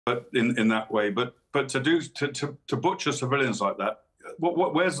but in that way. But to butcher civilians like that,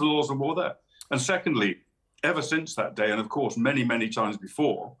 where's the laws of war there? And secondly, ever since that day, and of course many times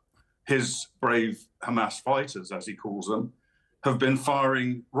before, his brave Hamas fighters, as he calls them, have been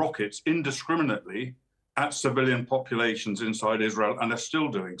firing rockets indiscriminately at civilian populations inside Israel, and are still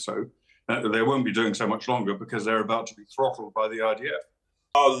doing so. They won't be doing so much longer because they're about to be throttled by the IDF.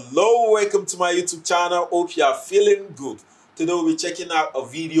 Hello, welcome to my YouTube channel. Hope you are feeling good. Today we'll be checking out a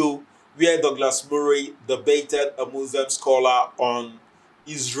video where Douglas Murray debated a Muslim scholar on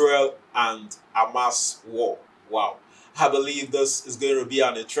Israel and Hamas war. Wow. I believe this is going to be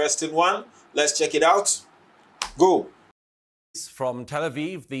an interesting one. Let's check it out. Go. From Tel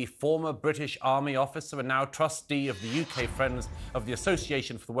Aviv, the former British Army officer and now trustee of the UK Friends of the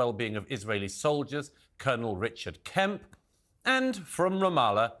Association for the Wellbeing of Israeli Soldiers, Colonel Richard Kemp. And from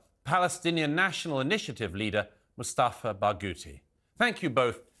Ramallah, Palestinian National Initiative leader Mustafa Barghouti. Thank you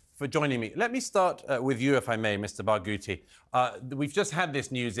both for joining me. Let me start with you, if I may, Mr. Barghouti. We've just had this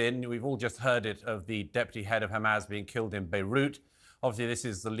news in. We've all just heard it, of the deputy head of Hamas being killed in Beirut. Obviously, this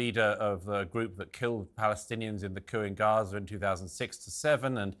is the leader of the group that killed Palestinians in the coup in Gaza in 2006 to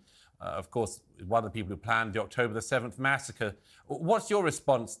 2007, and of course, one of the people who planned the October the 7th massacre. What's your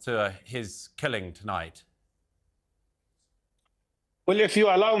response to his killing tonight? Well, if you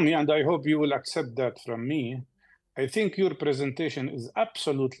allow me, and I hope you will accept that from me, I think your presentation is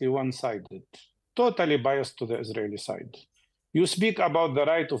absolutely one-sided, totally biased to the Israeli side. You speak about the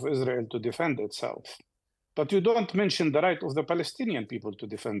right of Israel to defend itself, but you don't mention the right of the Palestinian people to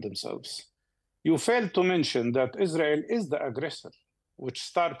defend themselves. You fail to mention that Israel is the aggressor, which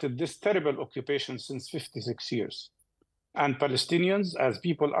started this terrible occupation since 56 years. And Palestinians, as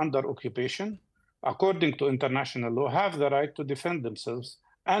people under occupation, according to international law, have the right to defend themselves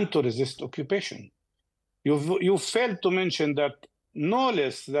and to resist occupation. You failed to mention that no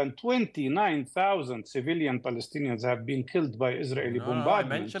less than 29,000 civilian Palestinians have been killed by Israeli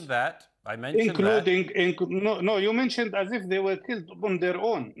bombardment. I mentioned that. I mentioned that. No, you mentioned as if they were killed on their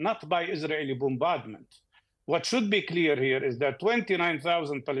own, not by Israeli bombardment. What should be clear here is that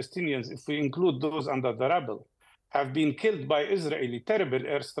 29,000 Palestinians, if we include those under the rubble, have been killed by Israeli terrible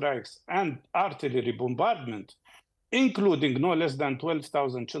airstrikes and artillery bombardment, including no less than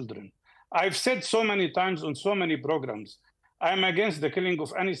 12,000 children. I've said so many times on so many programs, I'm against the killing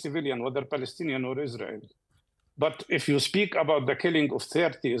of any civilian, whether Palestinian or Israeli. But if you speak about the killing of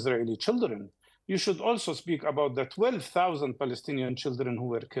 30 Israeli children, you should also speak about the 12,000 Palestinian children who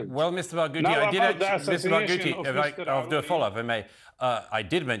were killed. Well, Mr. Barghouti, now, I did actually, Mr. Barghouti, I'll do a follow-up, if I may. I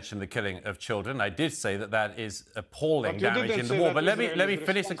did mention the killing of children. I did say that that is appalling damage in the war. But let me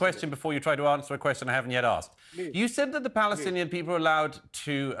finish the question before you try to answer a question I haven't yet asked. Please. You said that the Palestinian people are allowed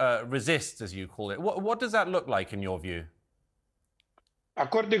to resist, as you call it. What does that look like in your view?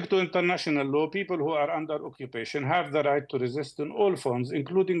 According to international law, people who are under occupation have the right to resist in all forms,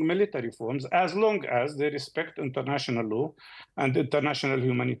 including military forms, as long as they respect international law and international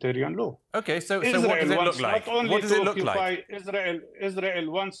humanitarian law. Okay, so what does it look like? What does it look like?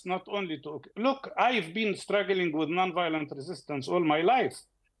 Israel wants not only to... Look, I've been struggling with nonviolent resistance all my life.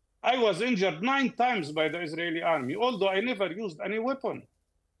 I was injured 9 times by the Israeli army, although I never used any weapon.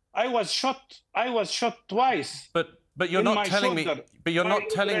 I was shot twice. But you're not telling me. But you're not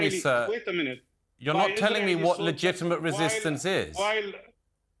telling me, sir. Wait a minute. You're not telling me what legitimate resistance is. While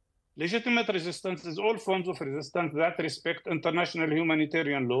legitimate resistance is all forms of resistance that respect international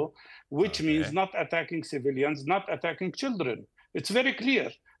humanitarian law, which means not attacking civilians, not attacking children. It's very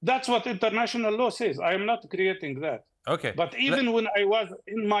clear. That's what international law says. I am not creating that. Okay. But even when I was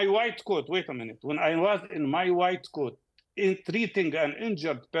in my white coat, wait a minute. When I was in my white coat, in treating an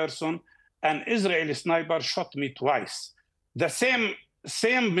injured person, an Israeli sniper shot me twice. The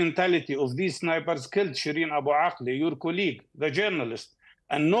same mentality of these snipers killed Shireen Abu Akleh, your colleague, the journalist,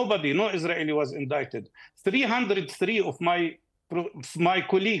 and no Israeli was indicted. 303 of my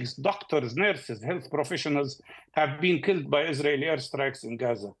colleagues, doctors, nurses, health professionals, have been killed by Israeli airstrikes in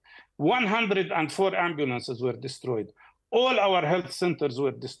Gaza. 104 ambulances were destroyed. All our health centers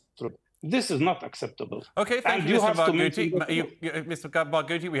were destroyed. This is not acceptable. Okay, thank you, Mr. Barghouti. Mr.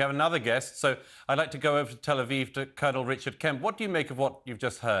 Barghouti, we have another guest, so I'd like to go over to Tel Aviv to Colonel Richard Kemp. What do you make of what you've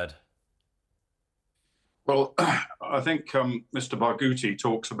just heard? Well, I think Mr. Barghouti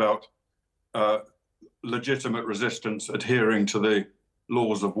talks about legitimate resistance adhering to the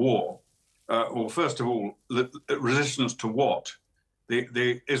laws of war. Well, first of all, resistance to what?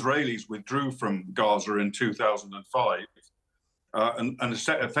 The Israelis withdrew from Gaza in 2005. And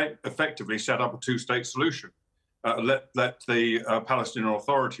effectively set up a two-state solution. Let the Palestinian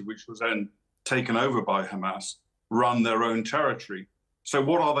Authority, which was then taken over by Hamas, run their own territory. So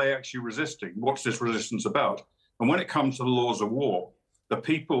what are they actually resisting? What's this resistance about? And when it comes to the laws of war, the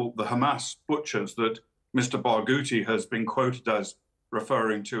people, the Hamas butchers that Mr. Barghouti has been quoted as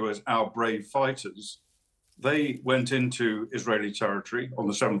referring to as our brave fighters, they went into Israeli territory on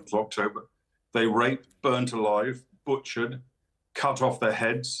the 7th of October. They raped, burnt alive, butchered, cut off their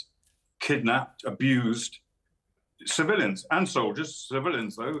heads, kidnapped, abused civilians and soldiers,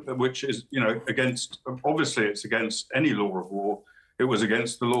 civilians though, which is, against, obviously it's against any law of war. It was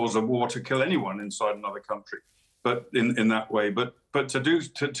against the laws of war to kill anyone inside another country, but in that way. But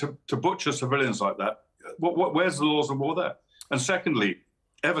to butcher civilians like that, where's the laws of war there? And secondly,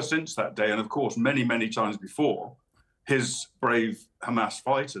 ever since that day, and of course many, many times before, his brave Hamas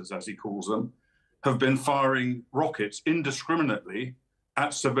fighters, as he calls them, have been firing rockets indiscriminately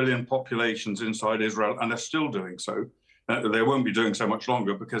at civilian populations inside Israel, and are still doing so. They won't be doing so much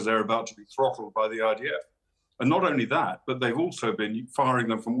longer because they're about to be throttled by the IDF. And not only that, but they've also been firing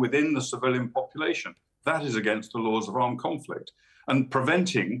them from within the civilian population. That is against the laws of armed conflict. And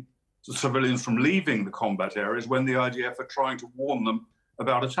preventing the civilians from leaving the combat areas when the IDF are trying to warn them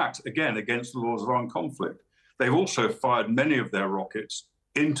about attacks, again, against the laws of armed conflict. They've also fired many of their rockets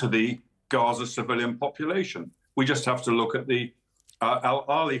into the Gaza civilian population. We just have to look at the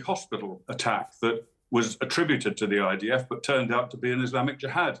Al-Ali hospital attack that was attributed to the IDF, but turned out to be an Islamic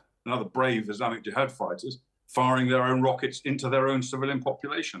Jihad, another brave Islamic Jihad fighters, firing their own rockets into their own civilian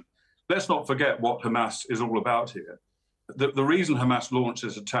population. Let's not forget what Hamas is all about here. The reason Hamas launched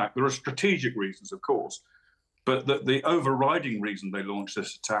this attack, there are strategic reasons, of course, but the overriding reason they launched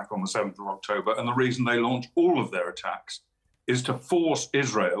this attack on the 7th of October, and the reason they launch all of their attacks, is to force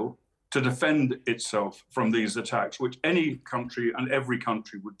Israel to defend itself from these attacks, which any country and every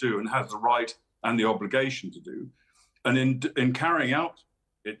country would do and has the right and the obligation to do. And in carrying out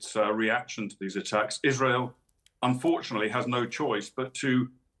its reaction to these attacks, Israel, unfortunately, has no choice but to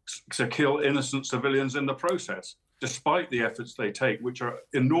kill innocent civilians in the process, despite the efforts they take, which are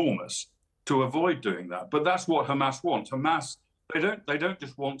enormous, to avoid doing that. But that's what Hamas wants. Hamas, they don't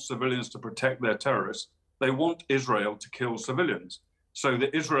just want civilians to protect their terrorists. They want Israel to kill civilians, so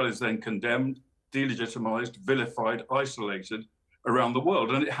that Israel is then condemned, delegitimized, vilified, isolated around the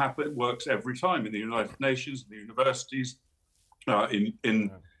world. And it works every time in the United Nations, in the universities,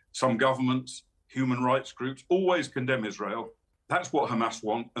 in some governments, human rights groups, always condemn Israel. That's what Hamas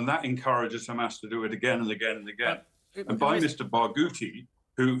want, and that encourages Hamas to do it again and again and again. And by Mr. Barghouti,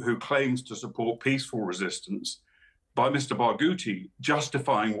 who claims to support peaceful resistance, by Mr. Barghouti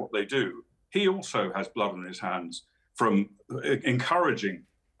justifying what they do, he also has blood on his hands from encouraging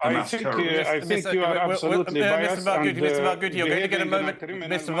Hamas terrorists. I think you are absolutely biased. Mr. Barghouti, you're going to get a moment.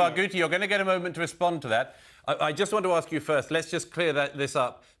 Mr. Barghouti, you're going to get a moment to respond to that. I just want to ask you first, let's just clear this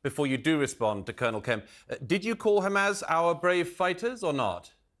up before you do respond to Colonel Kemp. Did you call Hamas our brave fighters or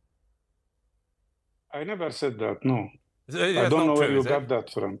not? I never said that, no. I don't know where you got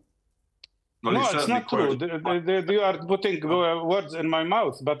that from. Well, no, it's not true. You are putting words in my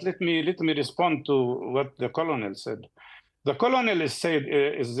mouth, but let me respond to what the colonel said. The colonel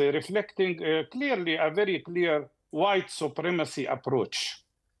is reflecting clearly a very clear white supremacy approach.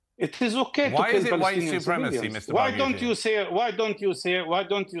 It is okay to kill Palestinian civilians. Why don't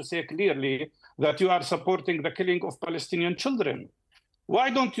you say clearly that you are supporting the killing of Palestinian children? Why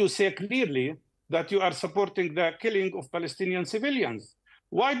don't you say clearly that you are supporting the killing of Palestinian civilians?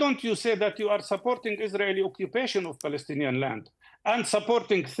 Why don't you say that you are supporting Israeli occupation of Palestinian land and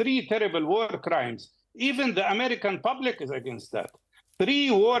supporting 3 terrible war crimes? Even the American public is against that.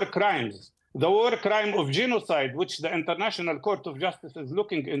 3 war crimes. The war crime of genocide, which the International Court of Justice is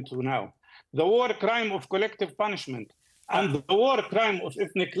looking into now. The war crime of collective punishment. And the war crime of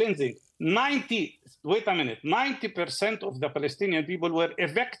ethnic cleansing. 90% of the Palestinian people were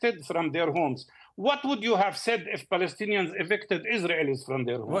evicted from their homes. What would you have said if Palestinians evicted Israelis from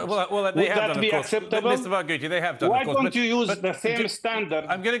their homes? Well, they would have that done, be acceptable? Mr. Barghouti, they have done. Why don't you use the same standard?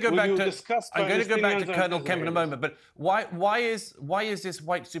 I'm going to go back to Colonel Kemp in a moment. But why is this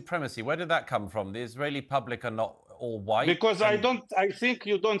white supremacy? Where did that come from? The Israeli public are not all white. Because I think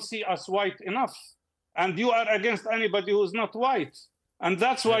you don't see us white enough, and you are against anybody who's not white. And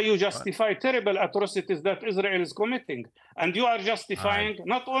that's why you justify terrible atrocities that Israel is committing. And you are justifying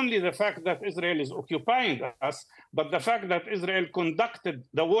not only the fact that Israel is occupying us, but the fact that Israel conducted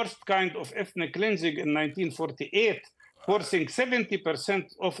the worst kind of ethnic cleansing in 1948, forcing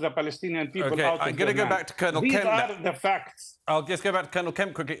 70% of the Palestinian people out of I'm going to go back to Colonel Kemp. These are the facts. I'll just go back to Colonel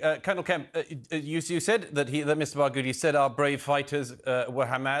Kemp quickly. Colonel Kemp, you said that Mr. Barghouti said our brave fighters were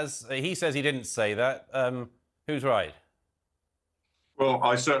Hamas. He says he didn't say that. Who's right? Well,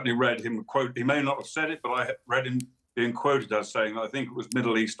 I certainly read him quote. He may not have said it, but I read him being quoted as saying, I think it was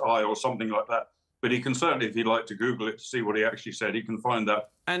Middle East Eye or something like that. But he can certainly, if he'd like to Google it to see what he actually said, he can find that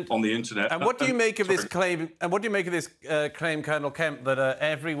on the internet. And what do you make of this claim? And what do you make of this claim, Colonel Kemp, that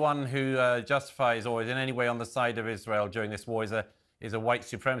everyone who justifies or is in any way on the side of Israel during this war is a white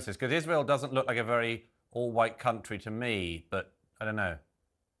supremacist? Because Israel doesn't look like a very all-white country to me, but I don't know.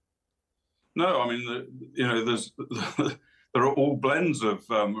 No, I mean, you know, there are all blends of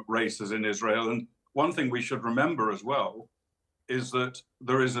races in Israel, and one thing we should remember as well is that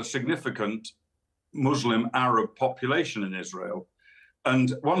there is a significant Muslim Arab population in Israel.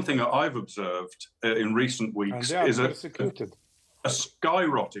 And one thing that I've observed in recent weeks is a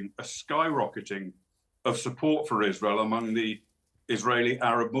skyrocketing of support for Israel among the Israeli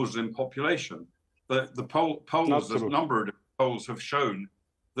Arab Muslim population. The polls, a number of polls have shown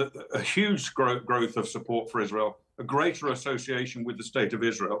that a huge growth of support for Israel, a greater association with the state of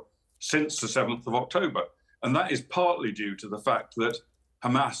Israel since the 7th of October. And that is partly due to the fact that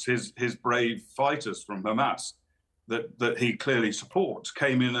Hamas, his brave fighters from Hamas, that he clearly supports,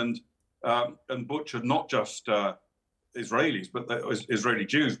 came in and butchered not just Israelis, but Israeli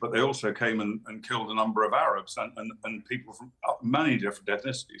Jews, but they also came and killed a number of Arabs and people from many different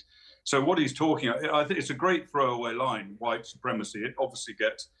ethnicities. So what he's talking about, I think it's a great throwaway line, white supremacy. It obviously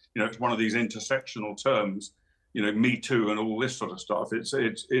gets, you know, it's one of these intersectional terms, you know, Me Too and all this sort of stuff.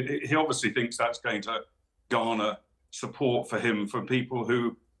 He obviously thinks that's going to garner support for him from people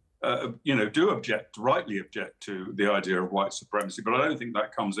who, you know, rightly object to the idea of white supremacy. But I don't think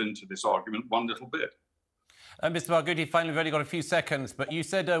that comes into this argument one little bit. Mr. Barghouti, finally, we've only got a few seconds, but you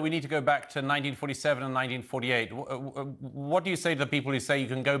said we need to go back to 1947 and 1948. What do you say to the people who say you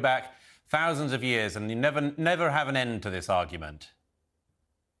can go back thousands of years and you never have an end to this argument?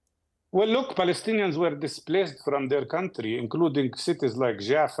 Well, look, Palestinians were displaced from their country, including cities like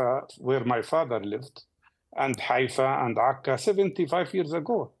Jaffa, where my father lived, and Haifa and Akka 75 years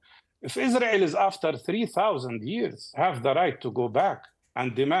ago. If Israel is, after 3,000 years, have the right to go back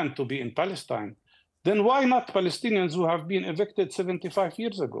and demand to be in Palestine, then why not Palestinians who have been evicted 75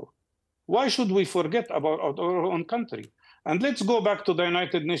 years ago? Why should we forget about our own country? And let's go back to the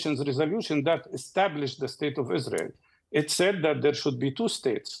United Nations resolution that established the state of Israel. It said that there should be two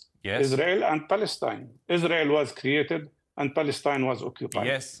states, yes, Israel and Palestine. Israel was created and Palestine was occupied.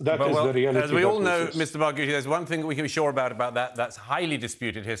 Yes, that is the reality. As we all know, Mr. Barghouti, there's one thing that we can be sure about that. That's highly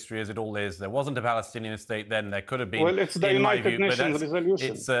disputed history, as it all is. There wasn't a Palestinian state then. There could have been. Well, it's the United Nations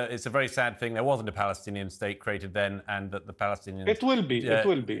resolution. It's a very sad thing. There wasn't a Palestinian state created then, and that the Palestinians. It will be. It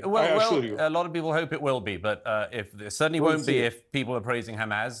will be. I assure you. A lot of people hope it will be, but it certainly won't be if people are praising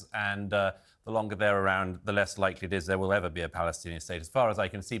Hamas, and the longer they're around, the less likely it is there will ever be a Palestinian state, as far as I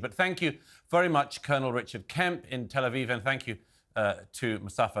can see. But thank you very much, Colonel Richard Kemp in Tel Aviv, and thank you to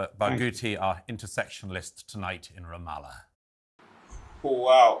Mustafa Barghouti, our intersectionalist tonight in Ramallah.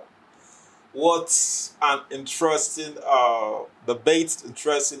 Wow. What an interesting debate,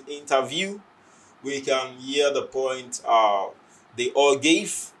 interesting interview. We can hear the point they all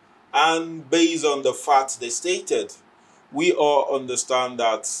gave, and based on the facts they stated, we all understand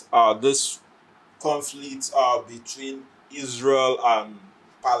that this conflict between Israel and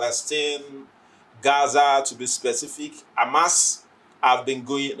Palestine, Gaza to be specific, Hamas, have been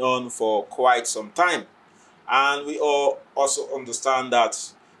going on for quite some time. And we all also understand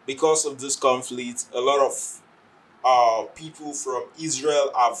that because of this conflict, a lot of people from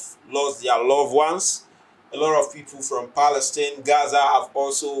Israel have lost their loved ones. A lot of people from Palestine, Gaza have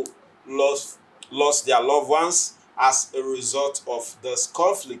also lost their loved ones as a result of this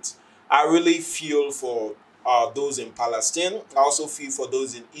conflict. I really feel for those in Palestine. I also feel for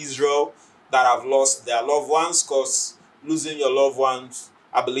those in Israel that have lost their loved ones, because losing your loved ones,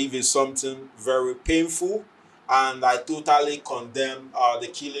 I believe, is something very painful. And I totally condemn the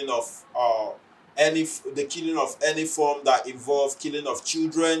killing of any form that involves killing of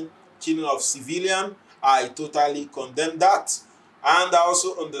children, killing of civilians. I totally condemn that. And I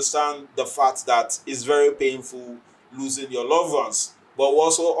also understand the fact that it's very painful losing your loved ones. But we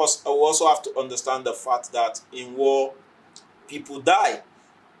also have to understand the fact that in war, people die.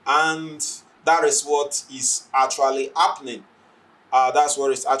 And that is what is actually happening. That's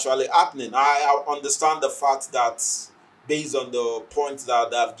what is actually happening. I understand the fact that, based on the points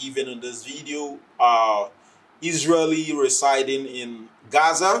that I've given in this video, Israeli residing in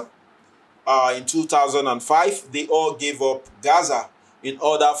Gaza in 2005, they all gave up Gaza in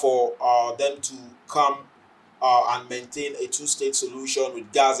order for them to come and maintain a two-state solution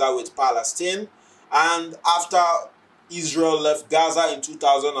with Gaza, with Palestine. And after Israel left Gaza in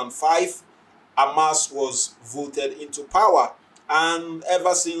 2005, Hamas was voted into power. And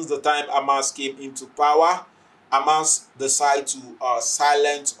ever since the time Hamas came into power, Hamas decided to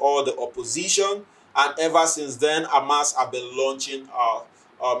silence all the opposition, and ever since then, Hamas have been launching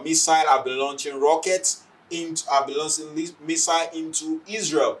missile, have been launching rockets, have been launching missile into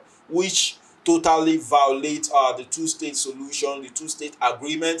Israel, which totally violate the two-state solution, the two-state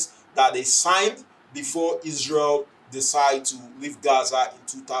agreement that they signed before Israel decided to leave Gaza in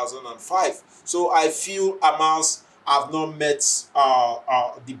 2005. So I feel Hamas have not met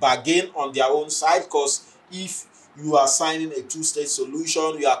the bargain on their own side, because if you are signing a two-state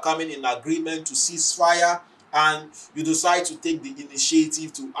solution, you are coming in agreement to cease fire, and you decide to take the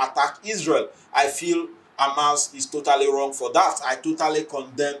initiative to attack Israel, I feel Hamas is totally wrong for that. I totally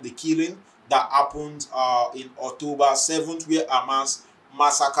condemn the killing that happened in October 7th, where Hamas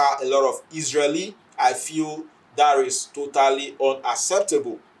massacred a lot of Israeli. I feel that is totally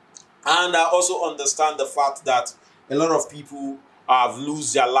unacceptable. And I also understand the fact that a lot of people have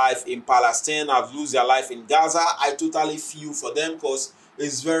lost their life in Palestine, have lost their life in Gaza. I totally feel for them, because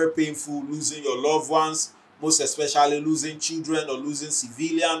it's very painful losing your loved ones, most especially losing children or losing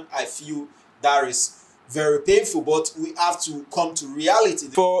civilians. I feel that is very painful, but we have to come to reality.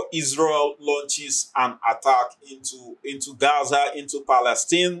 Before Israel launches an attack into Gaza, into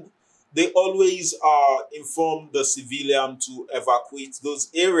Palestine, they always inform the civilian to evacuate those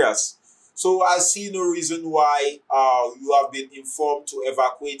areas. So I see no reason why you have been informed to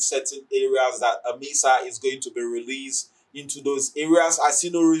evacuate certain areas, that a missile is going to be released into those areas. I see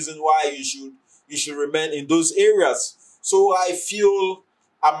no reason why you should remain in those areas. So I feel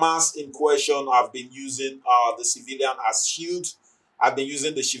Hamas in question have been using the civilian as shield. I've been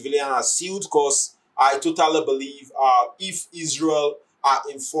using the civilian as shield, because I totally believe if Israel are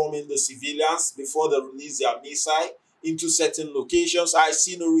informing the civilians before they release their missile into certain locations, I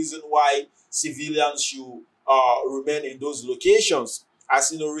see no reason why civilians should remain in those locations. I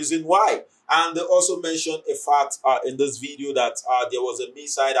see no reason why. And they also mentioned a fact in this video that there was a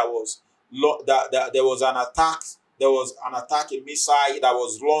missile that was there was an attack. There was an attack, a missile that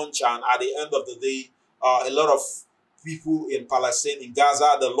was launched, and at the end of the day, a lot of people in Palestine, in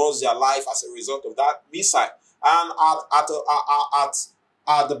Gaza, they lost their life as a result of that missile. And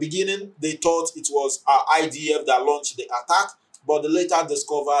at the beginning, they thought it was IDF that launched the attack, but they later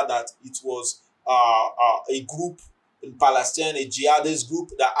discovered that it was a group in Palestine, a jihadist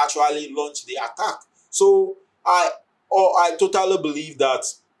group that actually launched the attack. So I totally believe that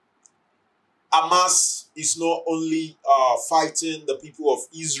Hamas is not only fighting the people of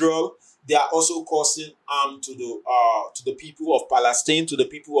Israel, they are also causing harm to the people of Palestine, to the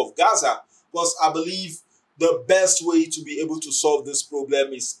people of Gaza. Because I believe the best way to be able to solve this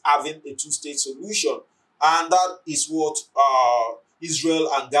problem is having a two-state solution. And that is what Israel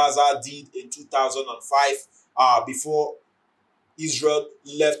and Gaza did in 2005 before Israel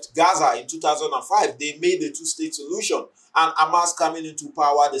left Gaza in 2005. They made a two-state solution. And Hamas coming into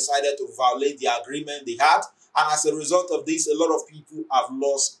power decided to violate the agreement they had. And as a result of this, a lot of people have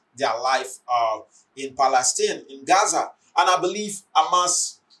lost their life in Palestine, in Gaza. And I believe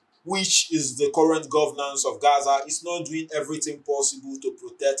Hamas, which is the current governance of Gaza, is not doing everything possible to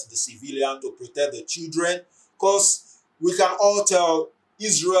protect the civilian, to protect the children. Because we can all tell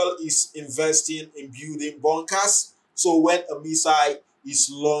Israel is investing in building bunkers. So when a missile is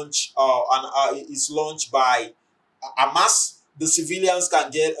launched by Hamas, the civilians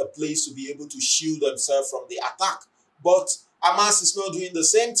can get a place to be able to shield themselves from the attack. But Hamas is not doing the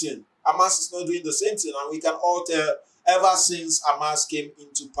same thing. Hamas is not doing the same thing, and we can all tell ever since Hamas came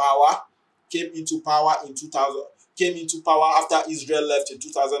into power after Israel left in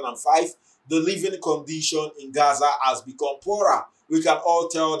 2005, the living condition in Gaza has become poorer. We can all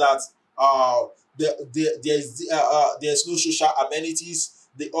tell that there's no social amenities,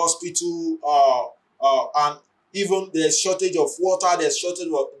 the hospital, and even there's shortage of water, there's shortage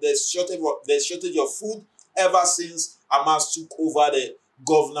of food ever since Hamas took over the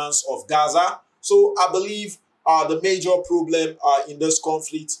governance of Gaza. So I believe the major problem in this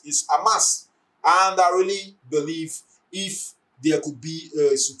conflict is Hamas. And I really believe if there could be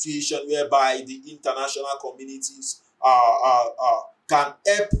a situation whereby the international communities can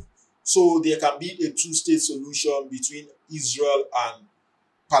help, so there can be a two-state solution between Israel and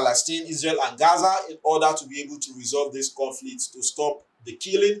Palestine, Israel and Gaza, in order to be able to resolve this conflict, to stop the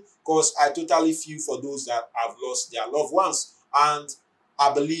killing, because I totally feel for those that have lost their loved ones. And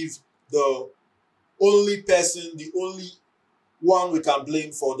I believe the only one we can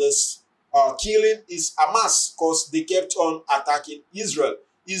blame for this killing is Hamas, because they kept on attacking Israel.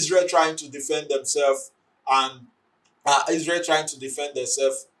 Israel trying to defend themselves, and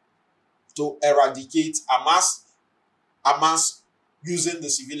to eradicate Hamas. Hamas using the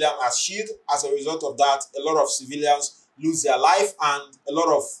civilian as shield. As a result of that, a lot of civilians lose their life, and a lot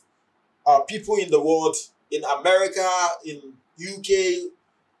of people in the world, in America, in UK,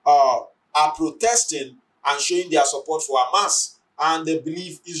 are protesting and showing their support for Hamas, and they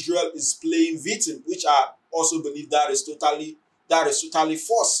believe Israel is playing victim, which I also believe that is totally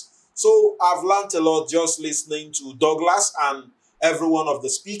false. So I've learned a lot just listening to Douglas and every one of the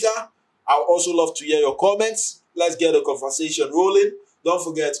speaker. I would also love to hear your comments. Let's get the conversation rolling. Don't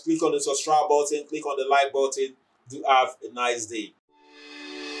forget to click on the subscribe button, click on the like button. Do have a nice day.